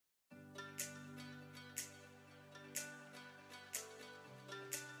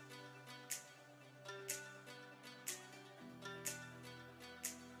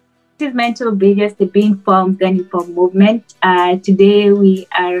is Mental Bridges, the Being Informed, Then Informed movement. Today we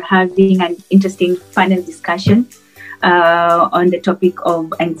are having an interesting panel discussion on the topic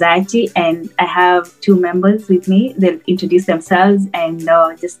of anxiety, and I have two members with me. They'll introduce themselves and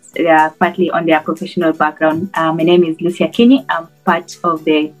just partly on their professional background. My name is Lucia Kinney. I'm part of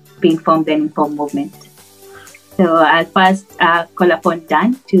the Being Informed, Then Informed movement. So I'll first call upon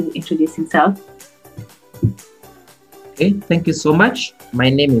Dan to introduce himself. Okay, thank you so much. My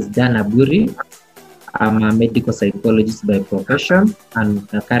name is Dan Aburi. I'm a medical psychologist by profession, and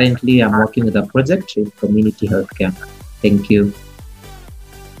currently I'm working with a project in community healthcare. Thank you.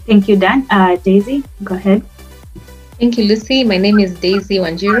 Thank you, Dan. Daisy, go ahead. Thank you, Lucy. My name is Daisy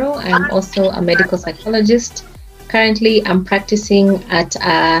Wanjiro. I'm also a medical psychologist. Currently, I'm practicing at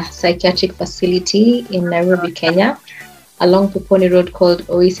a psychiatric facility in Nairobi, Kenya, along Puponi Road, called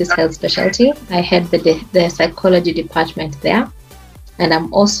Oasis Health Specialty. I head the psychology department there. And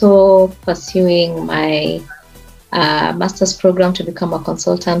I'm also pursuing my master's program to become a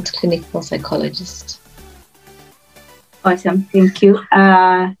consultant clinical psychologist. Awesome, thank you.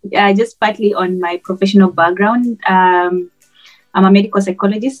 Just partly on my professional background, I'm a medical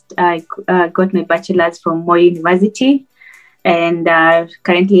psychologist. I got my bachelor's from Moi University, and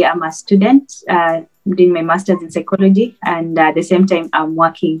currently I'm a student doing my master's in psychology, and at the same time I'm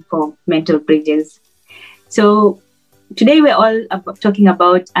working for Mental Bridges. So today we're all talking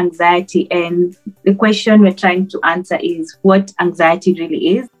about anxiety, and the question we're trying to answer is what anxiety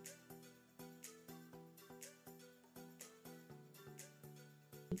really is.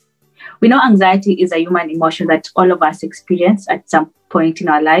 We know anxiety is a human emotion that all of us experience at some point in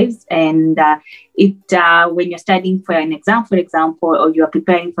our lives. And when you're studying for an exam, for example, or you're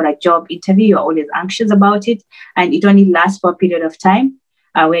preparing for a job interview, you're always anxious about it. And it only lasts for a period of time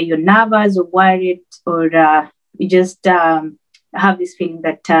where you're nervous or worried, or you just have this feeling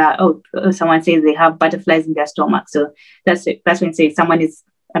that, someone says they have butterflies in their stomach. So that's when you say someone is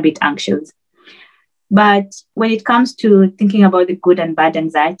a bit anxious. But when it comes to thinking about the good and bad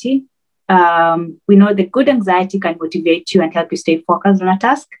anxiety, we know the good anxiety can motivate you and help you stay focused on a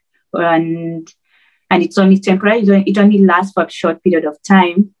task, and it's only temporary. It only lasts for a short period of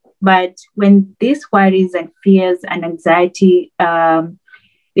time. But when these worries and fears and anxiety,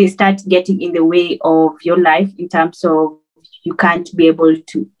 they start getting in the way of your life in terms of you can't be able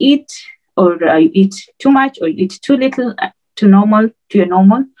to eat, or you eat too much, or you eat too little to your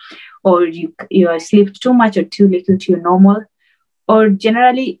normal, or you sleep too much or too little to your normal. Or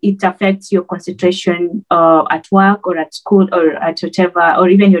generally, it affects your concentration at work or at school or at whatever, or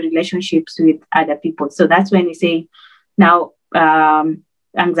even your relationships with other people. So that's when we say now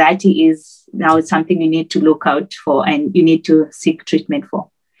anxiety is now something you need to look out for and you need to seek treatment for.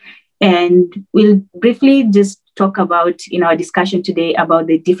 And we'll briefly just talk about in our discussion today about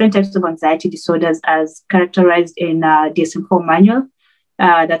the different types of anxiety disorders as characterized in DSM-4 manual.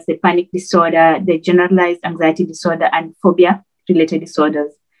 That's the panic disorder, the generalized anxiety disorder, and phobia-related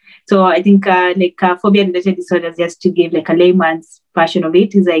disorders. So I think phobia-related disorders, just to give like a layman's version of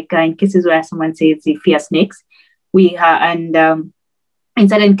it, is like in cases where someone says they fear snakes, in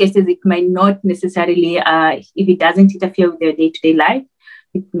certain cases it might not necessarily, if it doesn't interfere with their day-to-day life,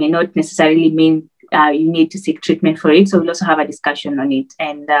 it may not necessarily mean you need to seek treatment for it. So we'll also have a discussion on it,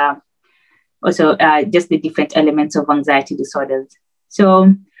 and also just the different elements of anxiety disorders.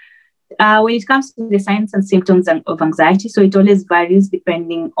 So when it comes to the signs and symptoms of anxiety, so it always varies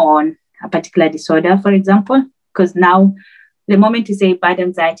depending on a particular disorder, for example, because now the moment you say bad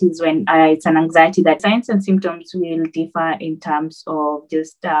anxiety is when it's an anxiety that signs and symptoms will differ in terms of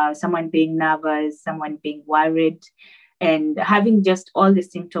just someone being nervous, someone being worried, and having just all the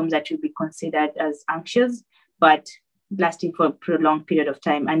symptoms that will be considered as anxious, but lasting for a prolonged period of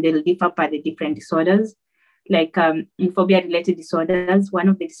time. And they'll differ by the different disorders. Like in phobia-related disorders, one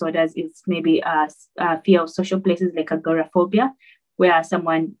of the disorders is maybe a fear of social places, like agoraphobia, where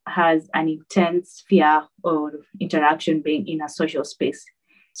someone has an intense fear or interaction being in a social space.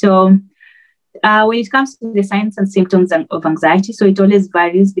 So when it comes to the signs and symptoms of anxiety, so it always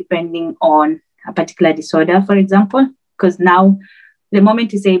varies depending on a particular disorder, for example, because now the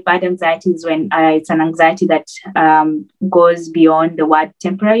moment you say bad anxiety is when it's an anxiety that goes beyond the word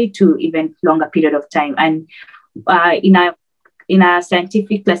temporary to even longer period of time. And in a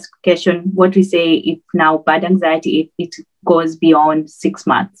scientific classification, what we say is now bad anxiety, it goes beyond 6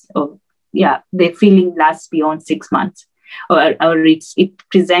 months. The feeling lasts beyond 6 months. Or it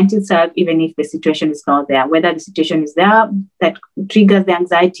presents itself even if the situation is not there, whether the situation is there that triggers the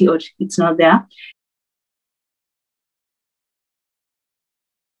anxiety or it's not there.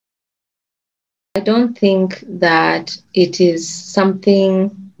 I don't think that it is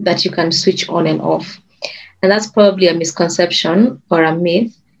something that you can switch on and off. And that's probably a misconception or a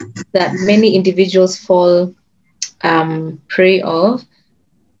myth that many individuals fall prey of,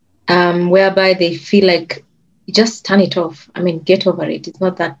 whereby they feel like, just turn it off. I mean, get over it. It's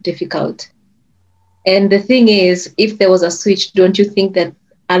not that difficult. And the thing is, if there was a switch, don't you think that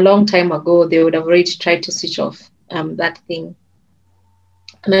a long time ago, they would have already tried to switch off that thing?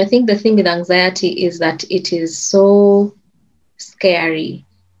 And I think the thing with anxiety is that it is so scary,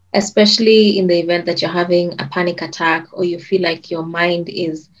 especially in the event that you're having a panic attack or you feel like your mind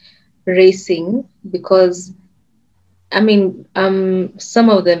is racing, because, I mean, some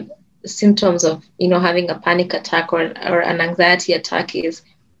of the symptoms of, having a panic attack or an anxiety attack is,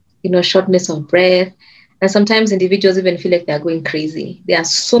 shortness of breath. And sometimes individuals even feel like they're going crazy. There are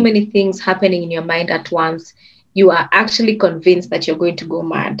so many things happening in your mind at once. You are actually convinced that you're going to go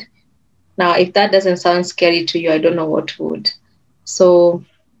mad. Now, if that doesn't sound scary to you, I don't know what would. So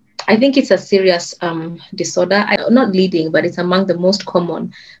I think it's a serious disorder. Not leading, but it's among the most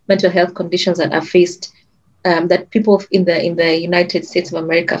common mental health conditions that are faced, that people in the United States of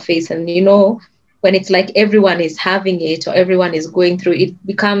America face. And, when it's like everyone is having it or everyone is going through it,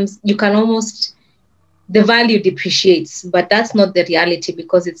 becomes, the value depreciates. But that's not the reality,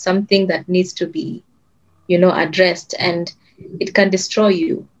 because it's something that needs to be, addressed, and it can destroy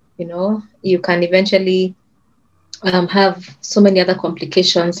you. You can eventually have so many other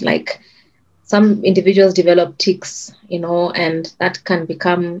complications, like some individuals develop tics, and that can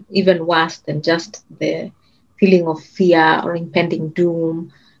become even worse than just the feeling of fear or impending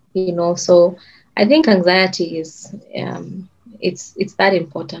doom, So I think anxiety is, it's that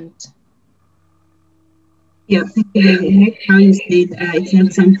important. Yeah, like how you said, it's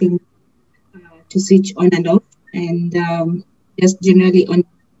not something to switch on and off, and just generally on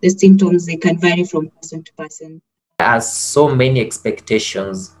the symptoms, they can vary from person to person. There are so many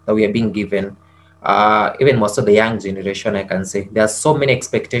expectations that we are being given, even most of the young generation, I can say. There are so many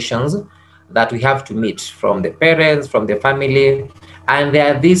expectations that we have to meet from the parents, from the family, and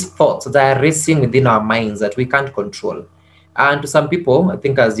there are these thoughts that are racing within our minds that we can't control. And to some people, I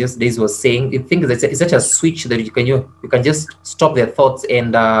think, as just Daisy was saying, it thinks it's such a switch that you can just stop their thoughts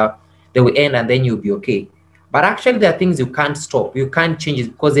and they will end, and then you'll be okay. But actually, there are things you can't stop, you can't change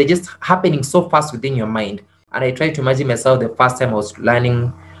it, because they're just happening so fast within your mind. And I tried to imagine myself the first time I was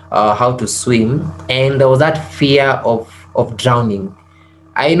learning how to swim, and there was that fear of drowning.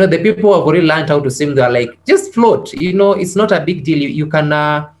 I know the people who have already learned how to swim, they're like, just float. It's not a big deal. You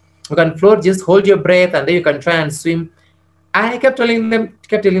can float, just hold your breath, and then you can try and swim. I kept telling them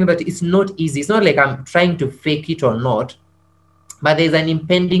that it's not easy. It's not like I'm trying to fake it or not, but there's an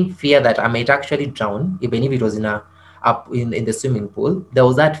impending fear that I might actually drown, even if it was in the swimming pool. There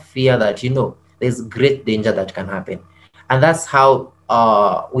was that fear that, there's great danger that can happen. And that's how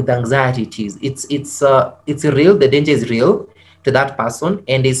with anxiety it is. It's real. The danger is real to that person,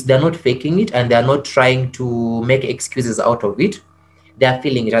 and they're not faking it, and they're not trying to make excuses out of it. They're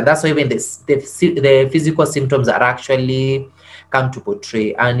feeling it, and that's why even the physical symptoms are actually come to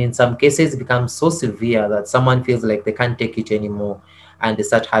portray. And in some cases, it becomes so severe that someone feels like they can't take it anymore, and they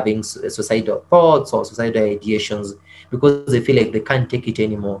start having suicidal thoughts or suicidal ideations, because they feel like they can't take it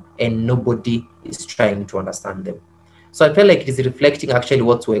anymore, and nobody is trying to understand them. So I feel like it is reflecting actually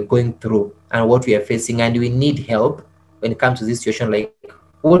what we're going through and what we are facing, and we need help when it comes to this situation. Like,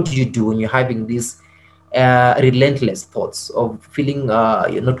 what do you do when you're having these relentless thoughts of feeling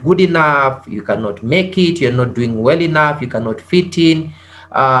you're not good enough, you cannot make it, you're not doing well enough, you cannot fit in,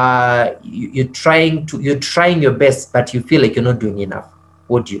 you're trying your best, but you feel like you're not doing enough?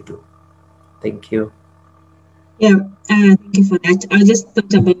 What do you do? Thank you. Yeah, thank you for that. I just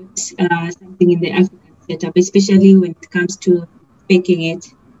thought about something in the African setup, especially when it comes to faking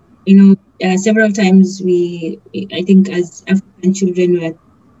it. Several times I think as African children,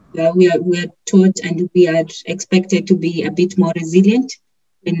 we are taught and we are expected to be a bit more resilient,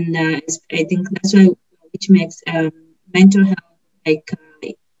 and I think that's why, which makes mental health, like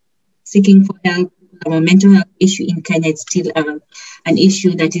seeking for help, a mental health issue in Kenya, it's still an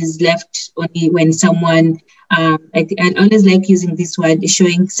issue that is left only when someone, I always like using this word,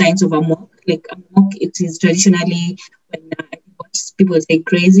 showing signs of amok. Like amok, it is traditionally when people say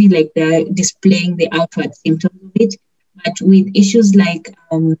crazy, like they're displaying the outward symptoms of it. But with issues like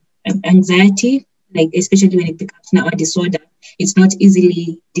anxiety, like especially when it becomes now a disorder, it's not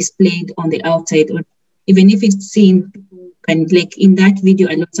easily displayed on the outside, or even if it's seen, people can, like in that video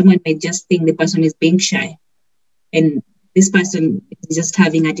alone, someone might just think the person is being shy, and this person is just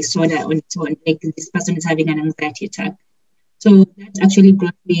having a disorder on its own, like this person is having an anxiety attack. So that actually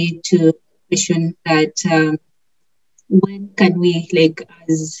brought me to the question that when can we, like,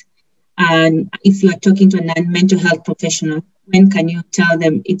 as if you are talking to a mental health professional, when can you tell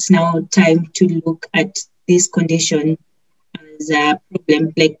them it's now time to look at this condition as a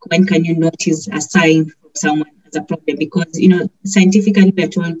problem? Like, when can you notice a sign from someone as a problem? Because, you know, scientifically we're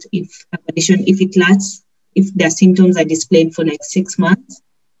told if a condition, if it lasts, if their symptoms are displayed for like 6 months,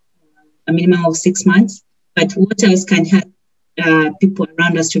 a minimum of 6 months, but what else can help people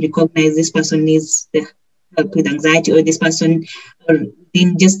around us to recognize this person needs the help with anxiety, or this person, or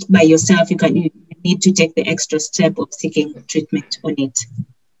then just by yourself, you need to take the extra step of seeking treatment on it.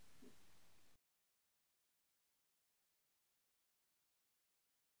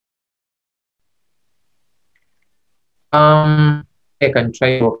 I can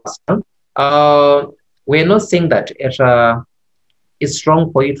try to go faster. We're not saying that it's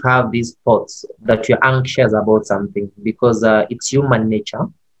wrong for you to have these thoughts that you're anxious about something, because it's human nature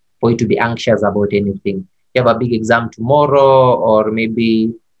for you to be anxious about anything. You have a big exam tomorrow, or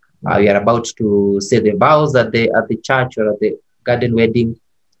maybe you're about to say the vows at the church or at the garden wedding.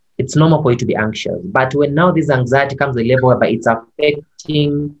 It's normal for you to be anxious. But when now this anxiety comes to a level whereby it's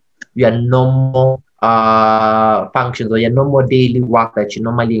affecting your normal functions or your normal daily work that you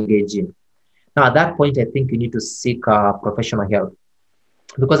normally engage in. Now, at that point, I think you need to seek professional help,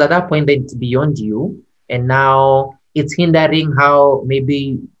 because at that point, then it's beyond you, and now it's hindering how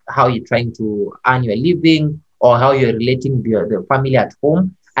you're trying to earn your living, or how you're relating with the family at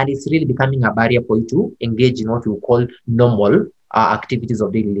home, and it's really becoming a barrier for you to engage in what we call normal activities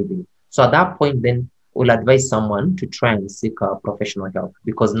of daily living. So at that point, then we'll advise someone to try and seek professional help,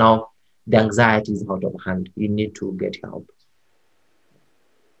 because now the anxiety is out of hand. You need to get help.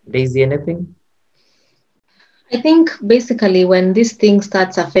 Daisy, anything? I think basically when this thing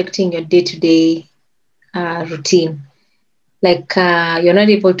starts affecting your day-to-day routine, like you're not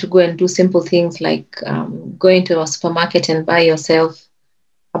able to go and do simple things like going to a supermarket and buy yourself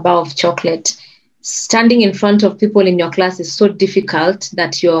a bar of chocolate. Standing in front of people in your class is so difficult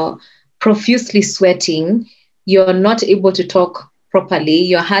that you're profusely sweating. You're not able to talk properly.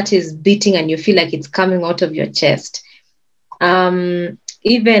 Your heart is beating and you feel like it's coming out of your chest.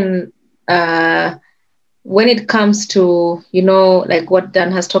 Even when it comes to, you know, like what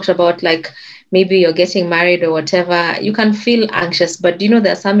Dan has talked about, like maybe you're getting married or whatever, you can feel anxious. But, you know,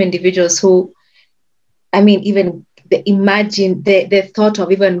 there are some individuals who, I mean, even the thought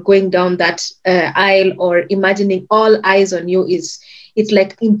of even going down that aisle or imagining all eyes on you it's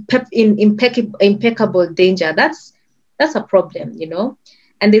like impeccable danger. That's a problem, you know.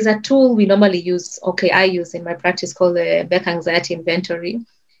 And there's a tool we normally use, I use in my practice, called the Beck Anxiety Inventory.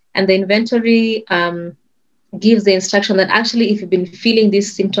 And the inventory gives the instruction that actually, if you've been feeling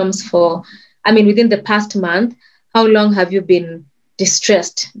these symptoms within the past month, how long have you been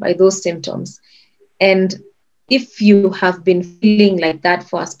distressed by those symptoms? And if you have been feeling like that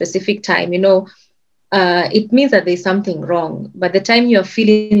for a specific time, you know, it means that there's something wrong. By the time you're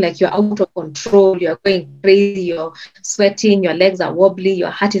feeling like you're out of control, you're going crazy, you're sweating, your legs are wobbly, your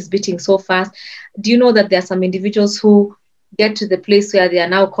heart is beating so fast. Do you know that there are some individuals who get to the place where they are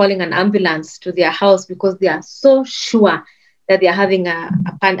now calling an ambulance to their house because they are so sure that they are having a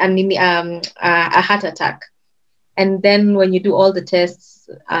heart attack? And then when you do all the tests,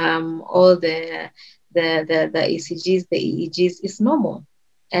 all the ECGs, the EEGs, it's normal.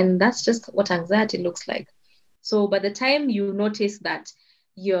 And that's just what anxiety looks like. So by the time you notice that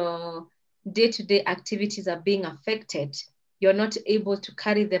your day-to-day activities are being affected, you're not able to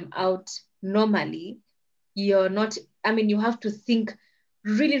carry them out normally, you have to think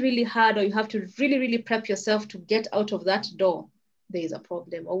really, really hard, or you have to really, really prep yourself to get out of that door, there is a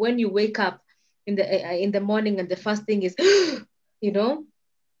problem. Or when you wake up in the morning and the first thing is, you know,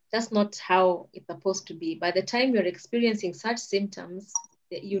 that's not how it's supposed to be. By the time you're experiencing such symptoms,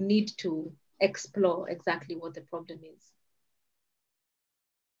 you need to explore exactly what the problem is.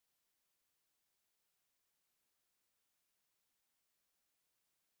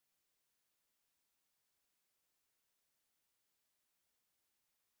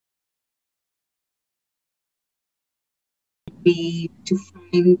 To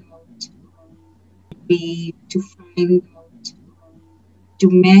find out, do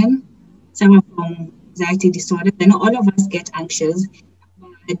men suffer from anxiety disorder? I know all of us get anxious,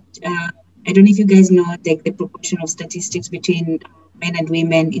 but I don't know if you guys know, like, the proportion of statistics between men and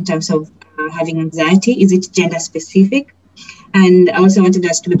women in terms of having anxiety. Is it gender specific? And I also wanted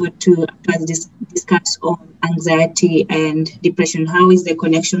us to be able to discuss on anxiety and depression. How is the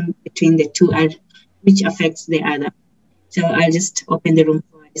connection between the two, and which affects the other? So I'll just open the room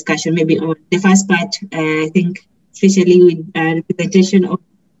for discussion. Maybe on the first part, I think, especially with representation of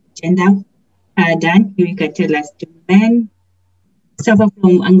gender, Dan, you can tell us, do men suffer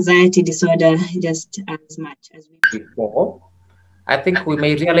from anxiety disorder just as much as we before? I think we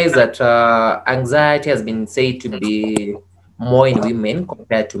may realize that anxiety has been said to be more in women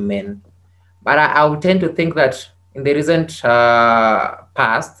compared to men. But I would tend to think that in the recent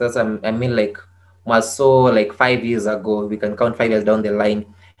past, that's, I mean, like, was so like 5 years ago, we can count 5 years down the line,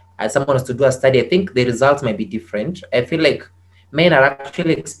 as someone was to do a study, I think the results might be different. I feel like men are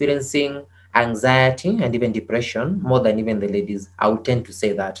actually experiencing anxiety and even depression more than even the ladies. I would tend to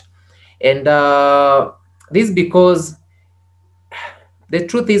say that. And this because the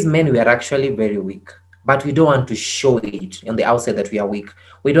truth is, men, we are actually very weak, but we don't want to show it on the outside that we are weak.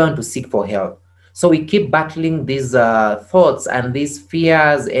 We don't want to seek for help. So we keep battling these thoughts and these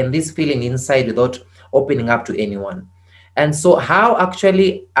fears and this feeling inside without opening up to anyone. And so, how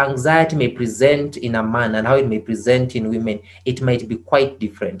actually anxiety may present in a man and how it may present in women, it might be quite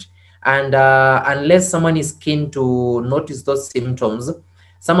different. And unless someone is keen to notice those symptoms,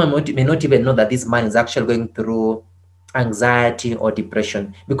 someone may not even know that this man is actually going through anxiety or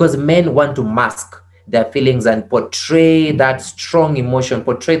depression, because men want to mask their feelings and portray that strong emotion,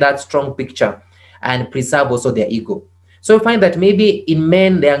 portray that strong picture, and preserve also their ego. So you find that maybe in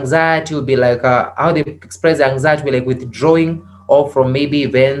men, the anxiety will be like how they express the anxiety will be like withdrawing off from maybe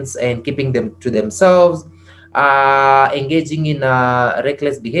events and keeping them to themselves, engaging in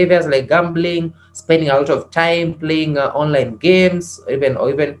reckless behaviors like gambling, spending a lot of time playing online games, or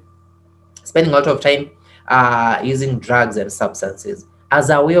even spending a lot of time using drugs and substances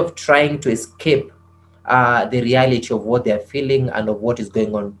as a way of trying to escape the reality of what they're feeling and of what is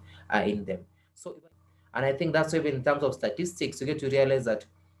going on in them. So, and I think that's even in terms of statistics, you get to realize that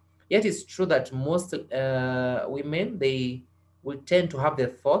yet it's true that most women, they will tend to have the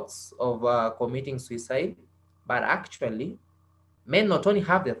thoughts of committing suicide, but actually men not only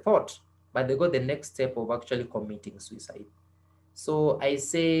have the thought, but they go the next step of actually committing suicide. So I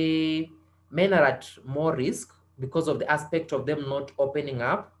say men are at more risk because of the aspect of them not opening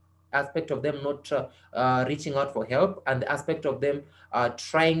up, aspect of them not reaching out for help, and the aspect of them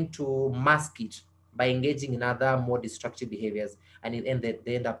trying to mask it by engaging in other more destructive behaviors, and in the end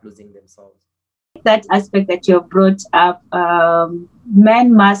they end up losing themselves. That aspect that you brought up,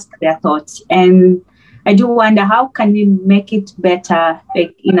 men mask their thoughts, and I do wonder how can we make it better,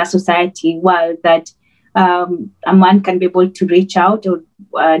 like in a society, while that a man can be able to reach out, or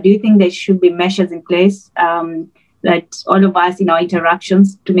do you think there should be measures in place that all of us in our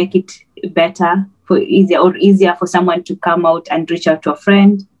interactions to make it better, easier for someone to come out and reach out to a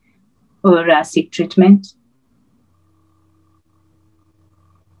friend or seek treatment?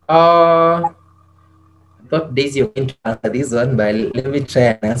 I thought Daisy, you're going to answer this one, but let me try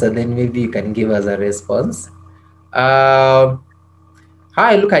and answer, then maybe you can give us a response. How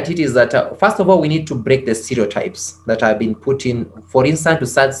I look at it is that, first of all, we need to break the stereotypes that have been put in. For instance, to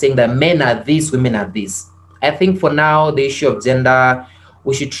start saying that men are this, women are this. I think for now, the issue of gender,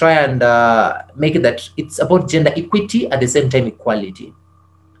 we should try and make it that it's about gender equity, at the same time equality.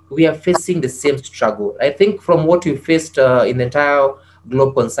 We are facing the same struggle. I think from what we faced in the entire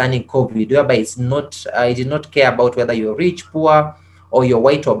globe concerning COVID, whereby it's not, it did not care about whether you're rich, poor, or you're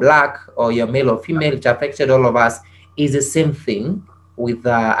white or black, or you're male or female, it affected all of us, is the same thing with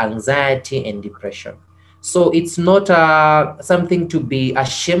anxiety and depression. So it's not something to be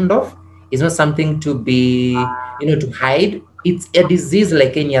ashamed of. It's not something to be, to hide. It's a disease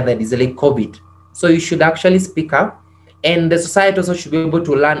like any other disease, like COVID. So you should actually speak up. And the society also should be able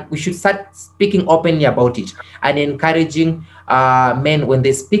to learn. We should start speaking openly about it and encouraging men when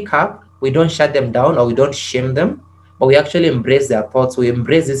they speak up. We don't shut them down or we don't shame them, but we actually embrace their thoughts. We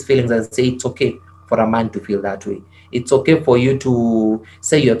embrace these feelings and say it's okay for a man to feel that way. It's okay for you to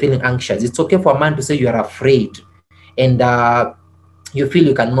say you're feeling anxious. It's okay for a man to say you are afraid and you feel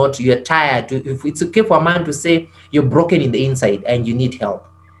you cannot, you're tired. It's okay for a man to say you're broken in the inside and you need help.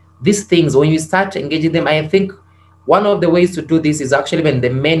 These things, when you start engaging them, I think one of the ways to do this is actually when the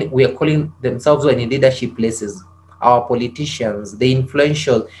men we are calling themselves in leadership places, our politicians, the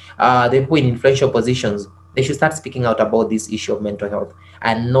influential, the people in influential positions, they should start speaking out about this issue of mental health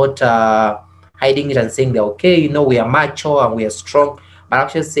and not hiding it and saying they're okay, we are macho and we are strong, but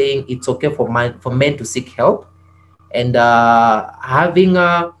actually saying it's okay for men to seek help. And having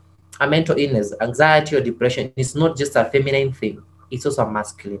a mental illness, anxiety or depression, is not just a feminine thing, it's also a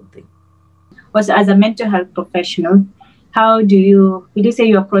masculine thing. Also, as a mental health professional, how would you say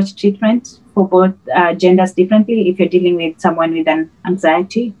you approach treatment for both genders differently if you're dealing with someone with an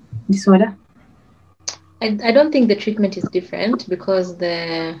anxiety disorder? I don't think the treatment is different because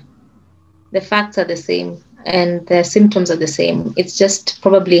the facts are the same and the symptoms are the same. It's just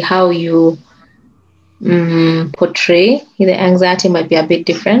probably how you portray. The anxiety might be a bit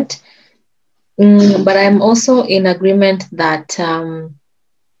different. But I'm also in agreement that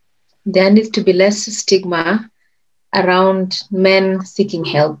there needs to be less stigma around men seeking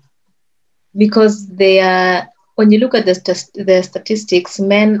help, because when you look at the statistics,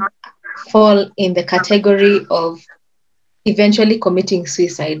 men fall in the category of eventually committing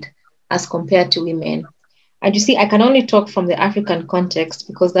suicide as compared to women. And you see, I can only talk from the African context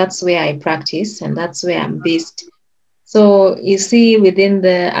because that's where I practice and that's where I'm based. So you see, within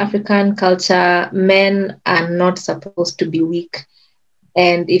the African culture, men are not supposed to be weak.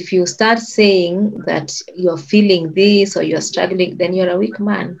 And if you start saying that you're feeling this or you're struggling, then you're a weak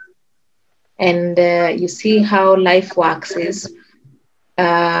man. And you see how life works is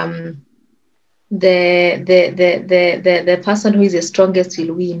the person who is the strongest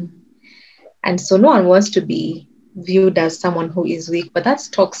will win. And so no one wants to be viewed as someone who is weak, but that's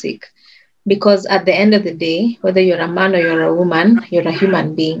toxic. Because at the end of the day, whether you're a man or you're a woman, you're a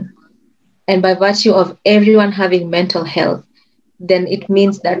human being. And by virtue of everyone having mental health, then it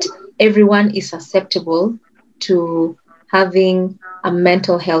means that everyone is susceptible to having a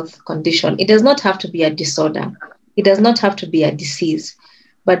mental health condition. It does not have to be a disorder. It does not have to be a disease.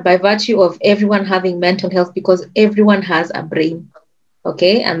 But by virtue of everyone having mental health, because everyone has a brain,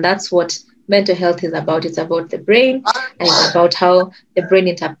 okay? And that's what mental health is about. It's about the brain, and it's about how the brain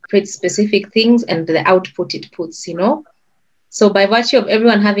interprets specific things and the output it puts, So by virtue of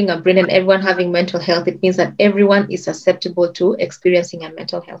everyone having a brain and everyone having mental health, it means that everyone is susceptible to experiencing a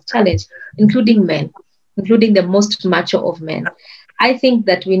mental health challenge, including men, including the most mature of men. I think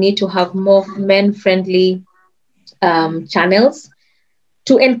that we need to have more men-friendly channels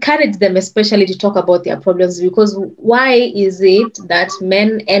to encourage them, especially to talk about their problems, because why is it that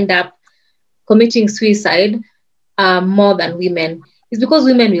men end up committing suicide more than women? It's because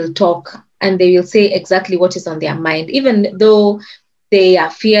women will talk and they will say exactly what is on their mind, even though they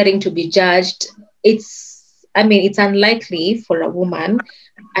are fearing to be judged. It's unlikely for a woman,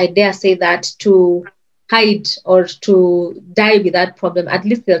 I dare say that, to hide or to die with that problem. At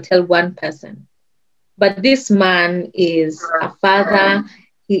least they'll tell one person. But this man is a father,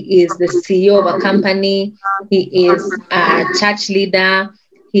 he is the CEO of a company, he is a church leader,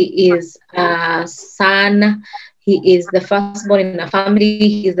 he is a son, he is the firstborn in a family,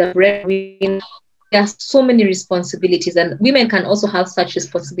 he is the breadwinner. There are so many responsibilities, and women can also have such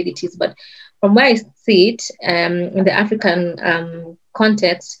responsibilities. But from where I see it, in the African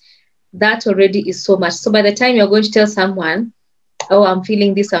context, that already is so much. So by the time you're going to tell someone, oh, I'm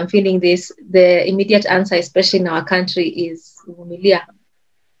feeling this, the immediate answer, especially in our country, is vumilia,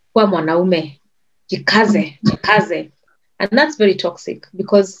 kuwa mwanaume, jikaze. And that's very toxic,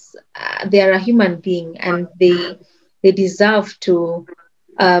 because they are a human being and they deserve to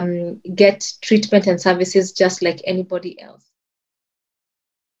get treatment and services just like anybody else.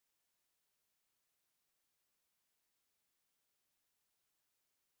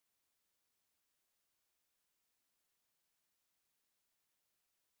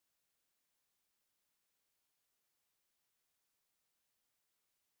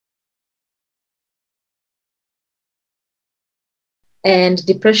 And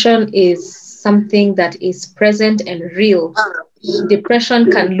depression is something that is present and real.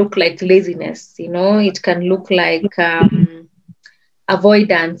 Depression can look like laziness, it can look like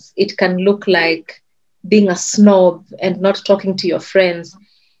avoidance, it can look like being a snob and not talking to your friends.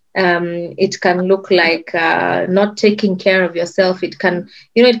 It can look like not taking care of yourself. It can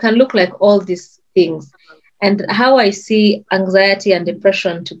look like all these things. And how I see anxiety and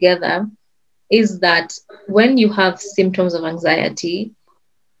depression together is that when you have symptoms of anxiety,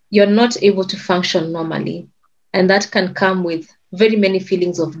 you're not able to function normally. And that can come with very many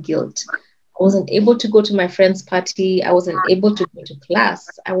feelings of guilt. I wasn't able to go to my friend's party. I wasn't able to go to class.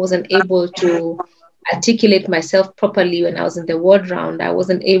 I wasn't able to articulate myself properly when I was in the ward round. I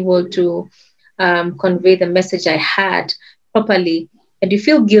wasn't able to convey the message I had properly. And you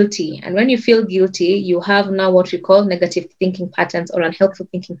feel guilty. And when you feel guilty, you have now what we call negative thinking patterns or unhelpful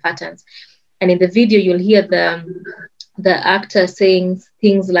thinking patterns. And in the video, you'll hear the actor saying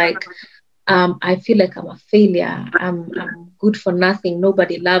things like, I feel like I'm a failure. I'm good for nothing.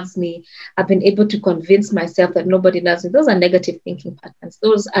 Nobody loves me. I've been able to convince myself that nobody loves me. Those are negative thinking patterns.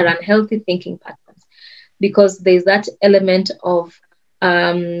 Those are unhealthy thinking patterns, because there's that element of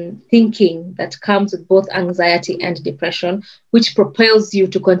thinking that comes with both anxiety and depression, which propels you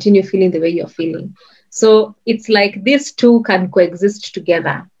to continue feeling the way you're feeling. So it's like these two can coexist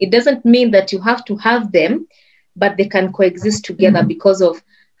together. It doesn't mean that you have to have them, but they can coexist together because of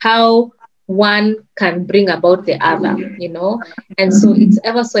how one can bring about the other, you know. And so it's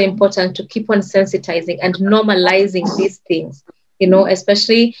ever so important to keep on sensitizing and normalizing these things, you know,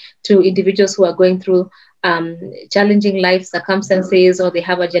 especially to individuals who are going through challenging life circumstances, or they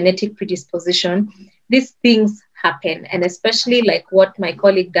have a genetic predisposition. These things happen. And especially like what my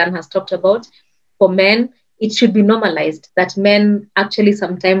colleague Dan has talked about, for men, it should be normalized that men actually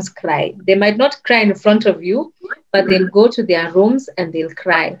sometimes cry. They might not cry in front of you, but they'll go to their rooms and they'll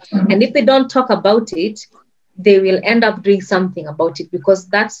cry. And if they don't talk about it, they will end up doing something about it, because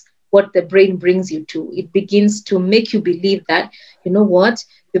that's what the brain brings you to. It begins to make you believe that, you know what,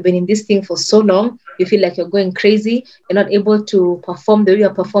 you've been in this thing for so long, you feel like you're going crazy, you're not able to perform the way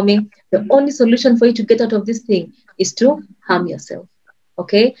you're performing. The only solution for you to get out of this thing is to harm yourself.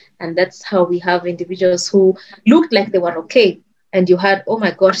 Okay, and that's how we have individuals who looked like they were okay, and you had, oh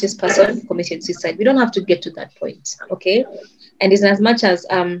my gosh, this person committed suicide. We don't have to get to that point. Okay, and it's as much as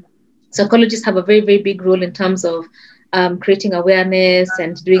psychologists have a very, very big role in terms of creating awareness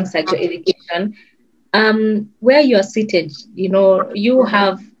and doing psychoeducation. Where you are seated, you know, you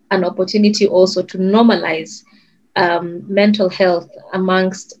have an opportunity also to normalize mental health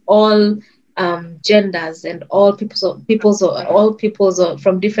amongst all genders and all peoples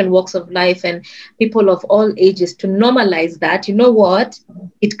from different walks of life and people of all ages, to normalize that, you know what,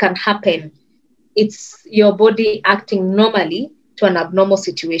 it can happen. It's your body acting normally to an abnormal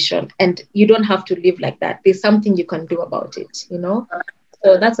situation, and you don't have to live like that. There's something you can do about it, you know.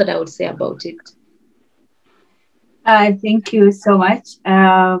 So that's what I would say about it. Thank you so much.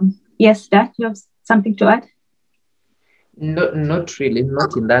 Yes, Dad, you have something to add? No, not really,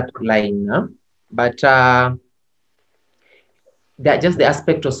 not in that line, but just the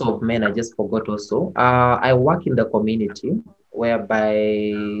aspect also of men, I just forgot also. I work in the community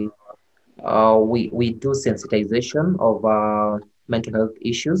whereby we do sensitization of mental health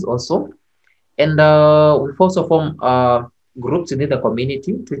issues also. And we've also formed groups within the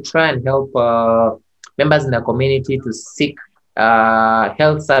community to try and help members in the community to seek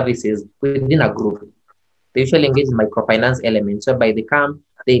health services within a group. They usually engage in microfinance elements, whereby they come,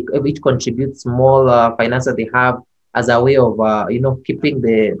 they each contribute small finance that they have as a way of keeping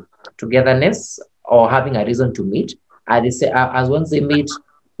the togetherness or having a reason to meet. As once they meet,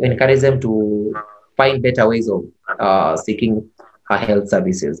 we encourage them to find better ways of seeking health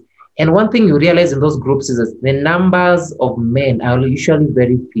services. And one thing you realize in those groups is that the numbers of men are usually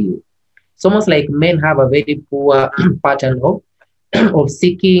very few. It's almost like men have a very poor pattern of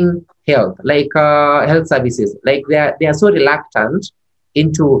seeking health, like health services. Like they are so reluctant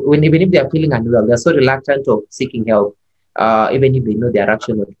even if they are feeling unwell, they're so reluctant of seeking help, even if they know they are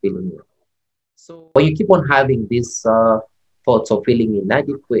actually not feeling well. So when you keep on having these thoughts of feeling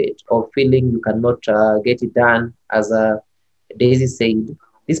inadequate or feeling you cannot get it done, as Daisy said,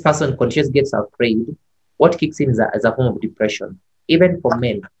 this person continuously gets afraid. What kicks in is a form of depression. Even for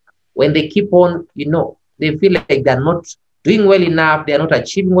men, when they keep on, they feel like they're not doing well enough, they're not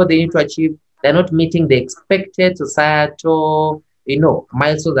achieving what they need to achieve, they're not meeting the expected societal,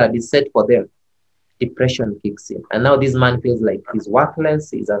 milestones that is set for them. Depression kicks in. And now this man feels like he's worthless,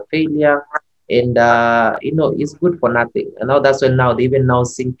 he's a failure, and he's good for nothing. And now that's when they even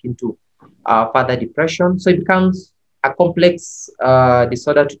sink into further depression. So it becomes a complex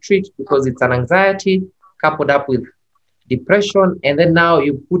disorder to treat, because it's an anxiety coupled up with depression, and then now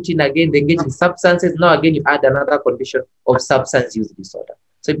you put in again, they engage in substances. Now again, you add another condition of substance use disorder.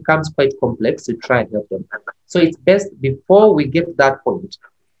 So it becomes quite complex to try and help them. So it's best, before we get to that point,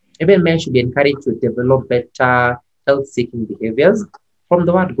 even men should be encouraged to develop better health-seeking behaviors. From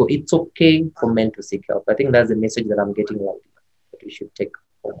the word go, it's okay for men to seek help. I think that's the message that I'm getting out that we should take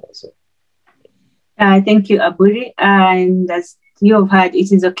home also. Thank you, Aburi. And as you have heard,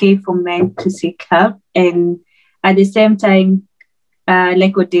 it is okay for men to seek help. And at the same time,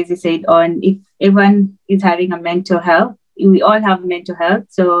 like what Daisy said, if everyone is having a mental health, we all have mental health,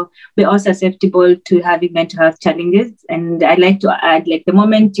 so we're all susceptible to having mental health challenges. And I like to add, like, the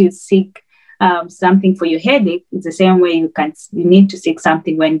moment you seek something for your headache, it's the same way you need to seek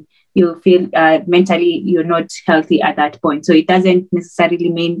something when you feel mentally you're not healthy at that point. So it doesn't necessarily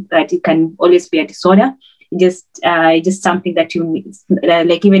mean that it can always be a disorder. Just something that you need.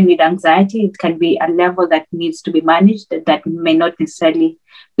 Like even with anxiety, it can be a level that needs to be managed that may not necessarily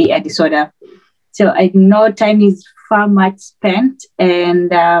be a disorder. So I know time is far much spent,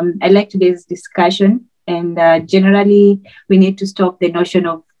 and I like today's discussion. And generally, we need to stop the notion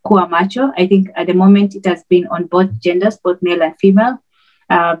of kuwa macho. I think at the moment it has been on both genders, both male and female.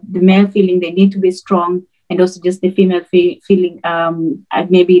 The male feeling they need to be strong, and also just the female feeling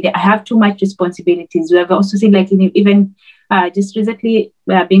maybe I have too much responsibilities. We have also seen, like, even just recently,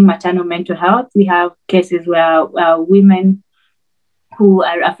 being maternal mental health, we have cases where women who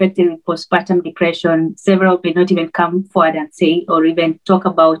are affected with postpartum depression, several may not even come forward and say or even talk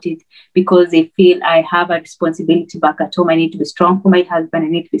about it because they feel I have a responsibility back at home. I need to be strong for my husband. I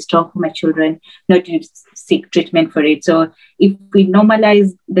need to be strong for my children, not to seek treatment for it. So if we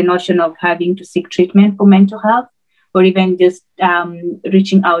normalize the notion of having to seek treatment for mental health, or even just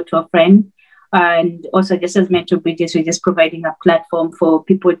reaching out to a friend, and also just as Mentor Bridges, we're just providing a platform for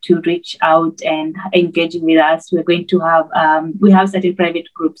people to reach out and engaging with us. We're going to have, we have certain private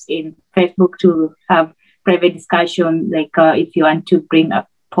groups in Facebook to have private discussion, like if you want to bring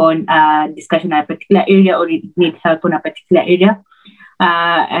upon a discussion on a particular area or you need help on a particular area.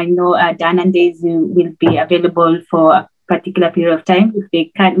 I know Dan and Daisy will be available for a particular period of time. If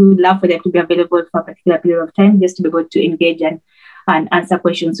they can, we would love for them to be available for a particular period of time, just to be able to engage and answer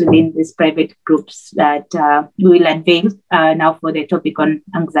questions within these private groups that we will unveil now for the topic on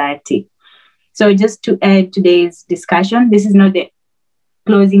anxiety. So just to add today's discussion, this is not the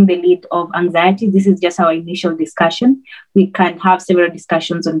closing the lead of anxiety. This is just our initial discussion. We can have several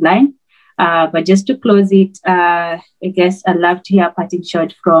discussions online, but just to close it, I guess I'd love to hear a parting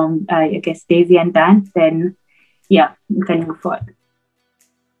shot from, I guess, Daisy and Dan. Then, yeah, we can move forward.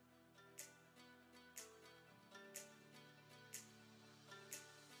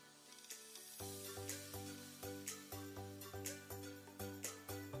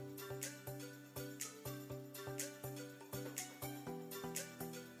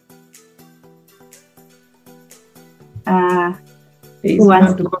 Who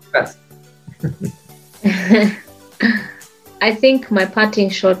wants to go first? I think my parting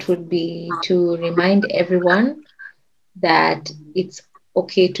shot would be to remind everyone that it's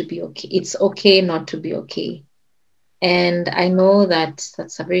okay to be okay. It's okay not to be okay. And I know that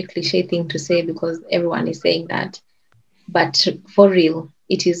that's a very cliche thing to say because everyone is saying that. But for real,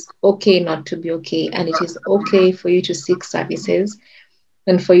 it is okay not to be okay. And it is okay for you to seek services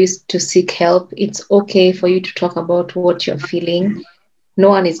and for you to seek help. It's okay for you to talk about what you're feeling. No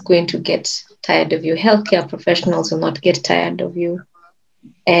one is going to get tired of you. Healthcare professionals will not get tired of you.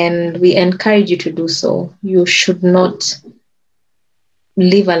 And we encourage you to do so. You should not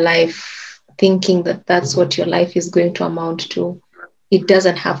live a life thinking that that's what your life is going to amount to. It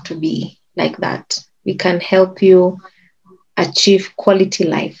doesn't have to be like that. We can help you achieve quality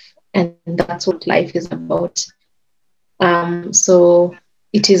life. And that's what life is about. So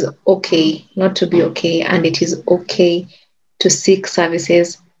it is okay not to be okay. And it is okay to seek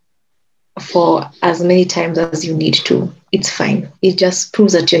services for as many times as you need to. It's fine. It just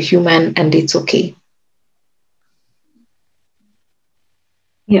proves that you're human and it's okay.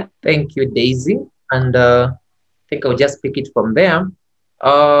 Yeah. Thank you, Daisy. And I think I'll just pick it from there.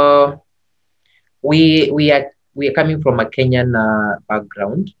 We are coming from a Kenyan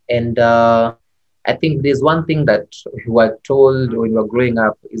background, and I think there's one thing that we were told when we were growing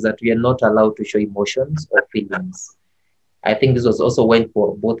up is that we are not allowed to show emotions or feelings. I think this was also went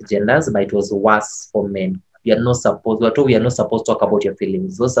for both genders, but it was worse for men. We are not supposed to talk about your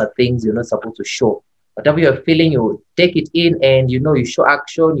feelings. Those are things you're not supposed to show. Whatever you're feeling, you take it in and you show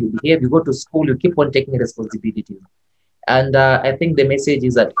action, you behave, you go to school, you keep on taking responsibility. And I think the message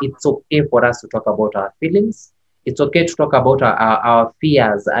is that it's okay for us to talk about our feelings. It's okay to talk about our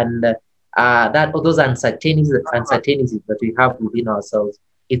fears and that those uncertainties that we have within ourselves.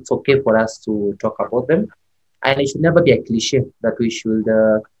 It's okay for us to talk about them. And it should never be a cliche that we should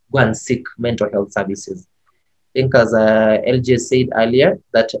go and seek mental health services. I think as LJ said earlier,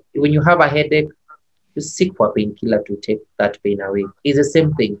 that when you have a headache, you seek for a painkiller to take that pain away. It's the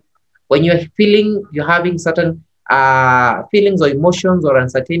same thing. When you're having certain feelings or emotions or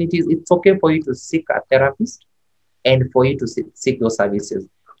uncertainties, it's okay for you to seek a therapist and for you to seek those services.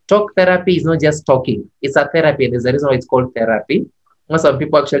 Talk therapy is not just talking. It's a therapy, and there's a reason why it's called therapy. Most of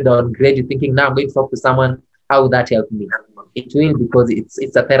people actually downgrade you thinking, now I'm going to talk to someone. How would that help me? It will, because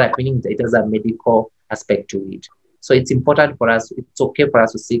it's a therapy, meaning it has a medical aspect to it. So it's important for us, it's okay for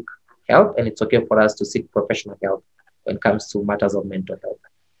us to seek help, and it's okay for us to seek professional help when it comes to matters of mental health.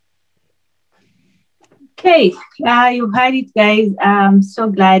 Okay, you heard it, guys. I'm so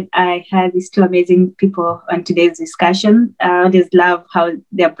glad I had these two amazing people on today's discussion. I just love how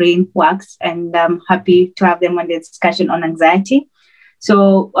their brain works, and I'm happy to have them on the discussion on anxiety.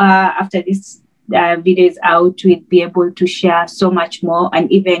 So after this video is out, we'll be able to share so much more,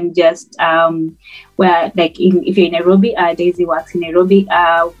 and even just where, like, if you're in Nairobi, Daisy works in Nairobi,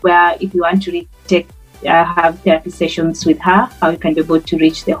 where if you want to have therapy sessions with her, how you can be able to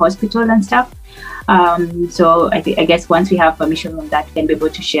reach the hospital and stuff. So I guess once we have permission on that, we can be able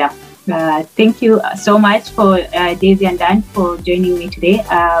to share Thank you so much for Daisy and Dan for joining me today.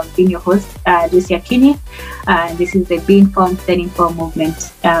 Being your host, Lucy Akini. This is the Be Informed, Then Inform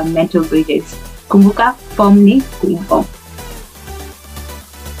movement, Mental Bridges. Kumbuka, form ni kuinform.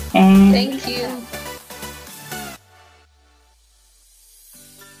 And thank you.